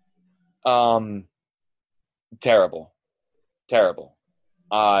least. Terrible.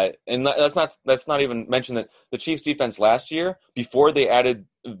 And let's not even mention that the Chiefs defense last year, before they added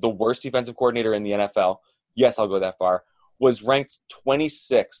the worst defensive coordinator in the NFL, yes, I'll go that far, was ranked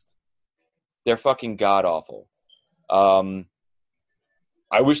 26th. They're fucking god-awful. I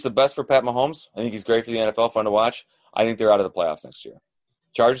wish the best for Pat Mahomes. I think he's great for the NFL, fun to watch. I think they're out of the playoffs next year.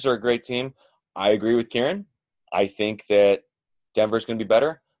 Chargers are a great team. I agree with Kieran. I think that Denver's going to be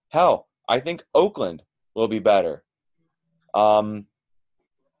better. Hell, I think Oakland will be better.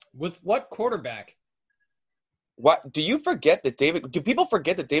 With what quarterback? What do you forget that David? Do people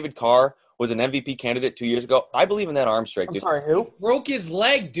forget that David Carr was an MVP candidate 2 years ago? I believe in that arm strength. I'm sorry, who? Broke his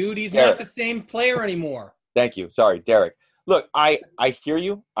leg, dude. He's Derek. not the same player anymore. Thank you. Sorry, Derek. Look, I hear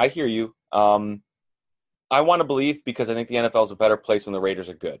you. I hear you. I want to believe because I think the NFL is a better place when the Raiders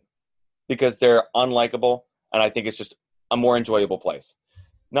are good because they're unlikable, and I think it's just a more enjoyable place.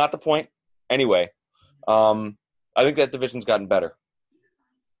 Not the point. Anyway, I think that division's gotten better.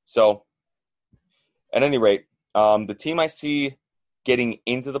 So, at any rate, the team I see getting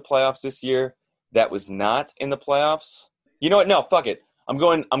into the playoffs this year that was not in the playoffs. You know what? No, fuck it. I'm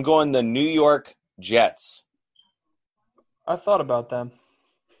going the New York Jets. I thought about them.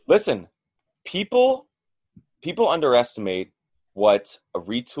 Listen, people underestimate what a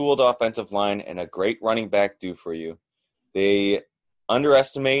retooled offensive line and a great running back do for you. They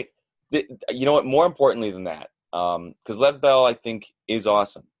underestimate you know what? More importantly than that, because Lev Bell, I think, is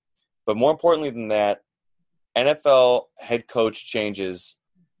awesome. But more importantly than that, NFL head coach changes,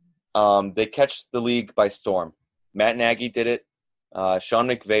 they catch the league by storm. Matt Nagy did it. Sean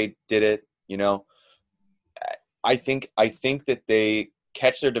McVay did it. You know, I think that they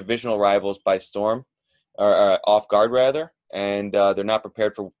catch their divisional rivals by storm, or off guard rather, and they're not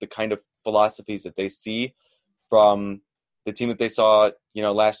prepared for the kind of philosophies that they see from the team that they saw, you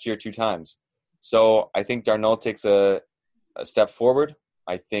know, last year 2 times. So I think Darnold takes a step forward.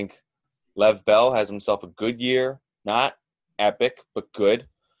 I think Lev Bell has himself a good year, not epic, but good.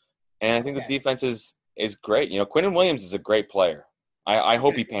 And I think the defense is great. You know, Quinnen Williams is a great player. I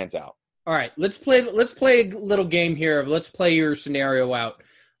hope he pans out. All right, let's play a little game here. Let's play your scenario out.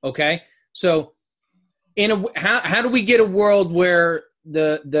 Okay? So how do we get a world where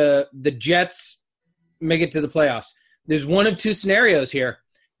the Jets make it to the playoffs? There's one of 2 scenarios here.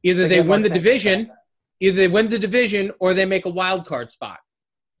 Either they win the division, or they make a wild card spot.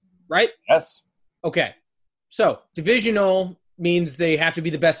 Right? Yes. Okay. So divisional means they have to be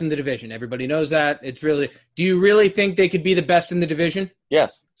the best in the division. Everybody knows that. Do you really think they could be the best in the division?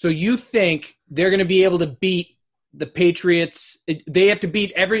 Yes. So you think they're going to be able to beat the Patriots? They have to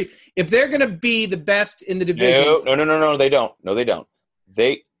beat if they're going to be the best in the division. No, they don't. No, they don't.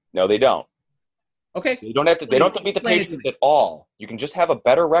 They don't. Okay. They don't have to beat the Patriots at all. You can just have a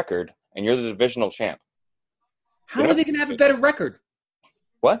better record and you're the divisional champ. How are they going to have a better record?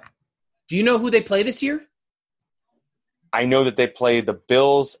 What? Do you know who they play this year? I know that they play the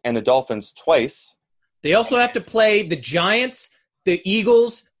Bills and the Dolphins twice. They also have to play the Giants, the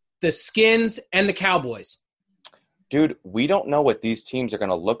Eagles, the Skins, and the Cowboys. Dude, we don't know what these teams are going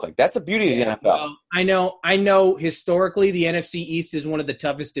to look like. That's the beauty of the NFL. Well, I know historically the NFC East is one of the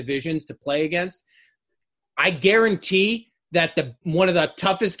toughest divisions to play against. I guarantee that one of the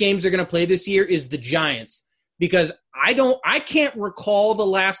toughest games they're going to play this year is the Giants. Because I can't recall the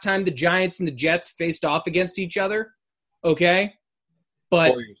last time the Giants and the Jets faced off against each other. Okay?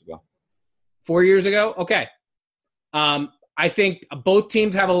 But 4 years ago. 4 years ago? Okay. I think both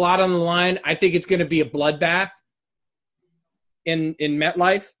teams have a lot on the line. I think it's going to be a bloodbath in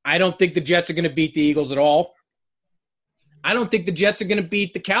MetLife. I don't think the Jets are going to beat the Eagles at all. I don't think the Jets are going to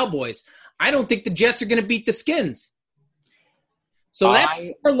beat the Cowboys. I don't think the Jets are going to beat the Skins. So that's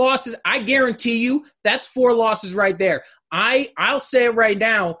 4 losses. I guarantee you that's 4 losses right there. I'll say it right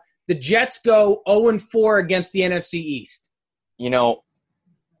now. The Jets go 0-4 against the NFC East. You know,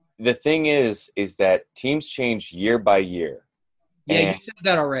 the thing is that teams change year by year. Yeah, you said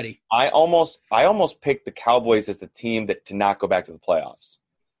that already. I almost picked the Cowboys as the team to not go back to the playoffs.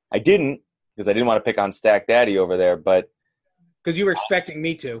 I didn't because I didn't want to pick on Stack Daddy over there, but because you were expecting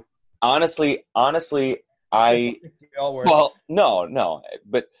me to. Honestly, but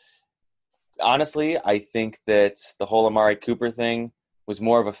honestly, I think that the whole Amari Cooper thing was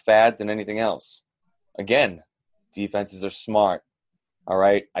more of a fad than anything else. Again, defenses are smart. All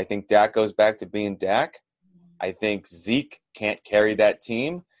right, I think Dak goes back to being Dak. I think Zeke can't carry that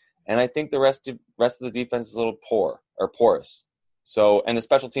team, and I think the rest of the defense is a little porous. So, and the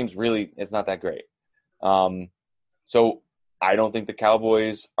special teams really, it's not that great. So I don't think the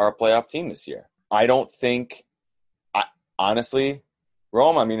Cowboys are a playoff team this year. I don't think, honestly,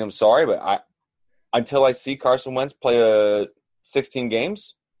 Rome, I mean, I'm sorry, but until I see Carson Wentz play 16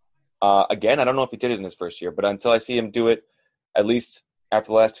 games, again, I don't know if he did it in his first year, but until I see him do it, at least after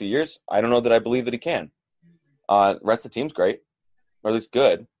the last 2 years, I don't know that I believe that he can. The rest of the team's great, or at least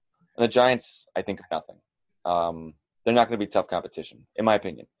good. And the Giants, I think, are nothing. They're not going to be tough competition, in my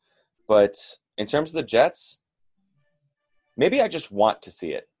opinion. But in terms of the Jets, maybe I just want to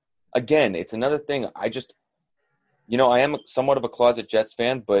see it. Again, it's another thing. I am somewhat of a closet Jets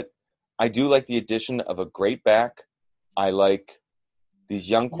fan, but I do like the addition of a great back. I like these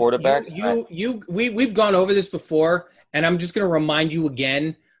young quarterbacks. We've gone over this before, and I'm just going to remind you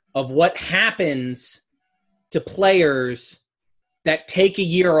again of what happens to players that take a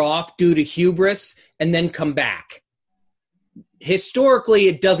year off due to hubris and then come back. Historically,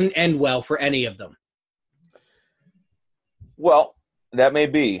 it doesn't end well for any of them. Well, that may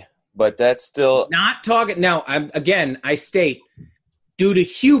be, but that's still not talking. Now, I state due to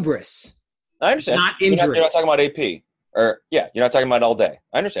hubris. I understand. Not injury. You're not talking about AP, you're not talking about all day.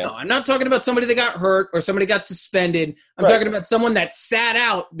 I understand. No, I'm not talking about somebody that got hurt or somebody got suspended. I'm talking about someone that sat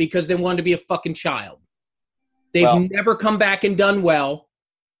out because they wanted to be a fucking child. They've never come back and done well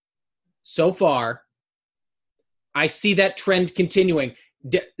so far. I see that trend continuing.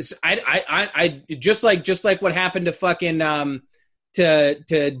 I just like what happened to fucking to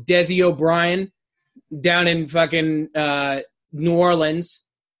Desi O'Brien down in fucking New Orleans.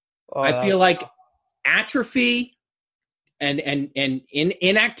 I feel like atrophy and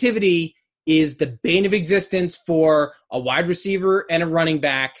inactivity is the bane of existence for a wide receiver and a running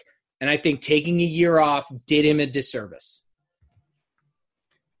back. And I think taking a year off did him a disservice.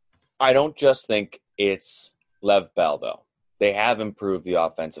 I don't just think it's Lev Bell, though. They have improved the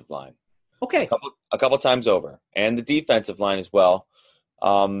offensive line. Okay. A couple times over. And the defensive line as well.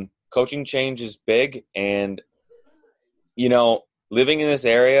 Coaching change is big. And, living in this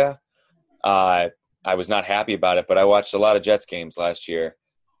area, I was not happy about it, but I watched a lot of Jets games last year.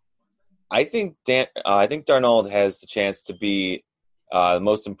 I think Darnold has the chance to be the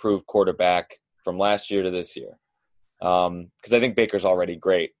most improved quarterback from last year to this year. Because I think Baker's already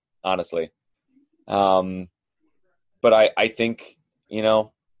great, honestly. But I think,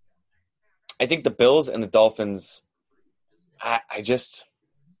 I think the Bills and the Dolphins,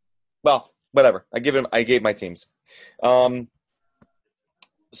 whatever. I gave my teams. So,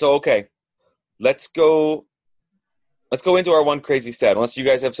 okay. Let's go into our one crazy stat, unless you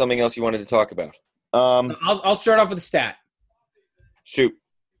guys have something else you wanted to talk about. I'll start off with a stat. Shoot.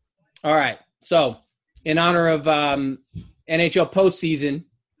 All right. So, in honor of NHL postseason,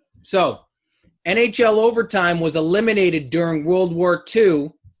 NHL overtime was eliminated during World War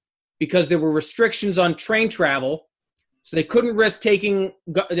II because there were restrictions on train travel, so they couldn't risk taking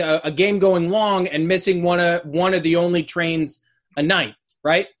a game going long and missing one of the only trains a night,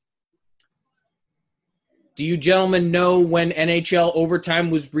 right? Do you gentlemen know when NHL overtime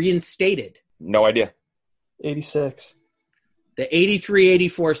was reinstated? No idea. 86. The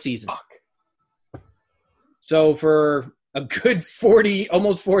 83-84 season. Fuck. So for a good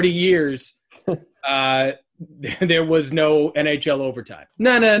almost 40 years, there was no NHL overtime.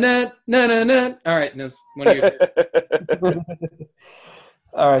 No. All right, no, one of your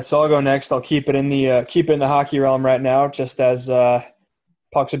All right, so I'll go next. I'll keep it in the hockey realm right now, just as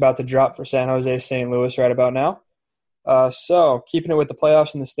puck's about to drop for San Jose St. Louis right about now. So keeping it with the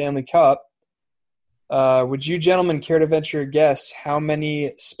playoffs and the Stanley Cup, would you gentlemen care to venture a guess how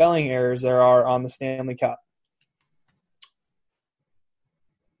many spelling errors there are on the Stanley Cup?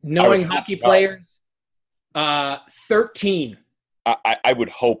 Knowing hockey players, 13. I would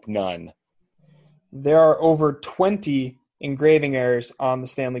hope none. There are over 20 engraving errors on the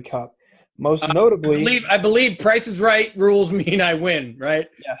Stanley Cup. Most notably, I believe Price is Right rules mean I win, right?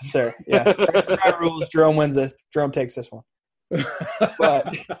 Yes, sir. Yes, Price is Right rules. Jerome wins this. Jerome takes this one.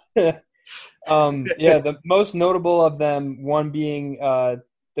 But the most notable of them, one being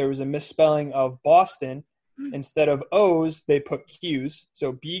there was a misspelling of Boston. Instead of O's, they put Q's,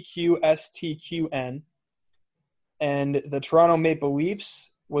 so BQSTQN. And the Toronto Maple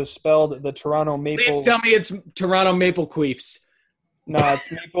Leafs was spelled the Toronto Maple. Please tell me it's Toronto Maple Queefs. No, it's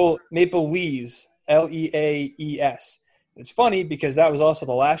Maple Lees, Leaes. It's funny because that was also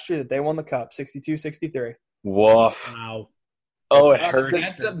the last year that they won the Cup, 62-63. Woof. Wow. Oh, it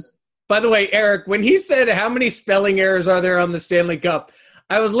hurts. By the way, Eric, when he said how many spelling errors are there on the Stanley Cup,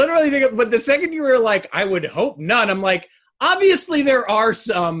 I was literally thinking, but the second you were like, I would hope none. I'm like, obviously there are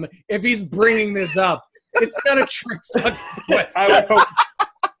some if he's bringing this up. It's not a trick. I would hope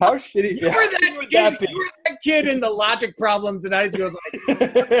How shitty You were how that shitty would kid, that be? you were that kid in the logic problems in high school. It was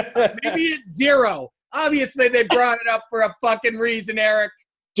like, maybe it's 0. Obviously, they brought it up for a fucking reason, Eric.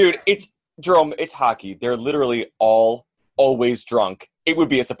 Dude, Jerome, it's hockey. They're literally always drunk. It would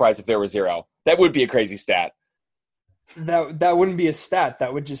be a surprise if there were 0. That would be a crazy stat. That wouldn't be a stat.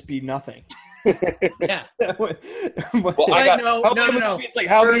 That would just be nothing. Yeah. Well, I got no. It's like,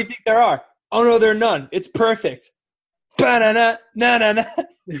 how many do you think there are? Oh, no, there are none. It's perfect. Ba-na-na, na-na-na.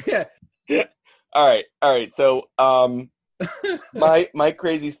 Yeah. All right. So, my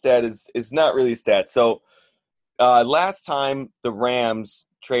crazy stat is not really a stat. So, last time the Rams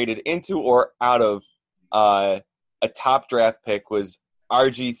traded into or out of a top draft pick was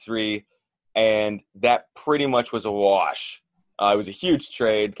RG3, and that pretty much was a wash. It was a huge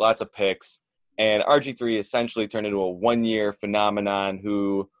trade, lots of picks, and RG3 essentially turned into a one-year phenomenon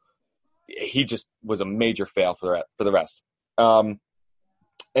who he just was a major fail for the rest. And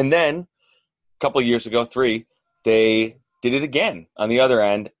then a couple of years ago, 3, they did it again on the other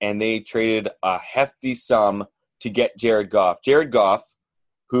end, and they traded a hefty sum to get Jared Goff. Jared Goff,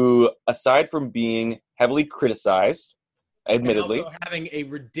 who, aside from being heavily criticized, admittedly, and also having a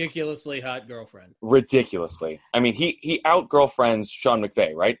ridiculously hot girlfriend. Ridiculously. I mean, he out-girlfriends Sean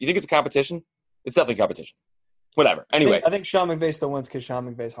McVay, right? You think it's a competition? It's definitely a competition. Whatever. Anyway. I think Sean McVay still wins because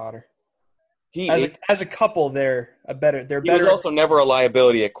Sean McVay's hotter. He as a couple, they're better. He was also never a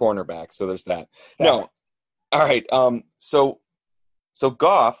liability at cornerback, so there's that. No. All right. So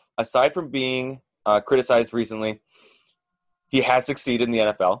Goff, aside from being criticized recently, he has succeeded in the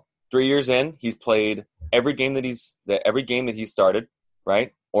NFL. 3 years in, he's played every game that he started,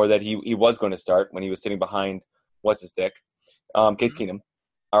 right? Or that he was going to start when he was sitting behind what's his dick, Case Keenum.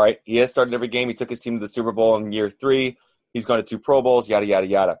 All right, he has started every game. He took his team to the Super Bowl in year 3. He's gone to 2 Pro Bowls, yada yada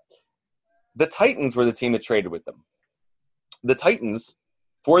yada. The Titans were the team that traded with them. The Titans,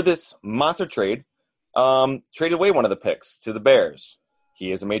 for this monster trade, traded away one of the picks to the Bears.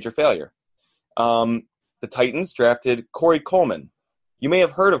 He is a major failure. The Titans drafted Corey Coleman. You may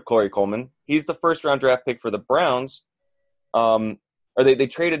have heard of Corey Coleman. He's the first-round draft pick for the Browns. Or they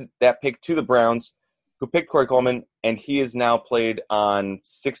traded that pick to the Browns, who picked Corey Coleman, and he has now played on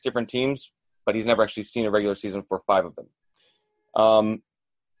 6 different teams, but he's never actually seen a regular season for 5 of them.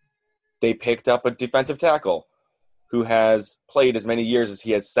 They picked up a defensive tackle who has played as many years as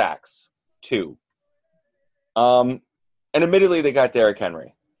he has sacks, 2. And admittedly, they got Derrick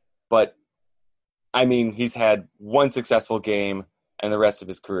Henry. But, I mean, he's had 1 successful game, and the rest of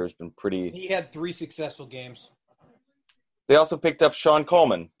his career has been pretty... He had 3 successful games. They also picked up Sean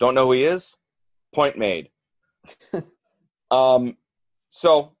Coleman. Don't know who he is? Point made.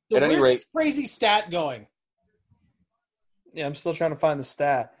 So at any rate... this crazy stat going? Yeah, I'm still trying to find the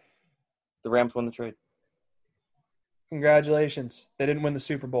stat. The Rams won the trade. Congratulations. They didn't win the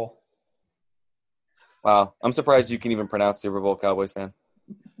Super Bowl. Wow. I'm surprised you can even pronounce Super Bowl, Cowboys fan.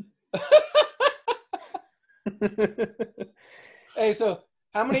 Hey, so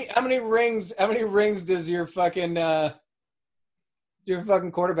how many rings does your fucking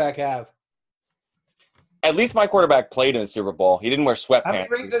quarterback have? At least my quarterback played in the Super Bowl. He didn't wear sweatpants. How many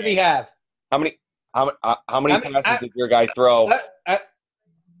rings does he have? How many passes did your guy throw?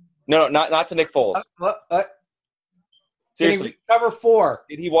 No, not to Nick Foles. Seriously. Can he recover 4?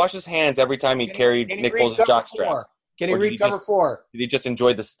 Did he wash his hands every time he carried Nick Foles' jockstrap? Can he recover 4? Did he just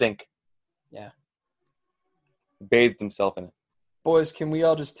enjoy the stink? Yeah. Bathed himself in it. Boys, can we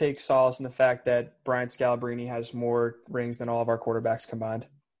all just take solace in the fact that Brian Scalabrine has more rings than all of our quarterbacks combined?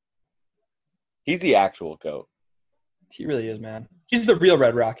 He's the actual GOAT. He really is, man. He's the real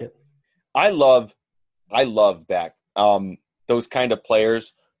Red Rocket. I love that. Those kind of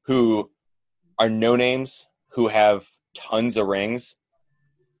players who are no names, who have tons of rings.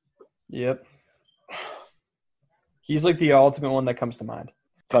 Yep. He's like the ultimate one that comes to mind.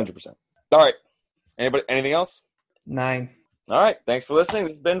 100%. All right. Anything else? 9. All right. Thanks for listening.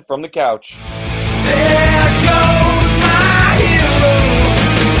 This has been From the Couch. There goes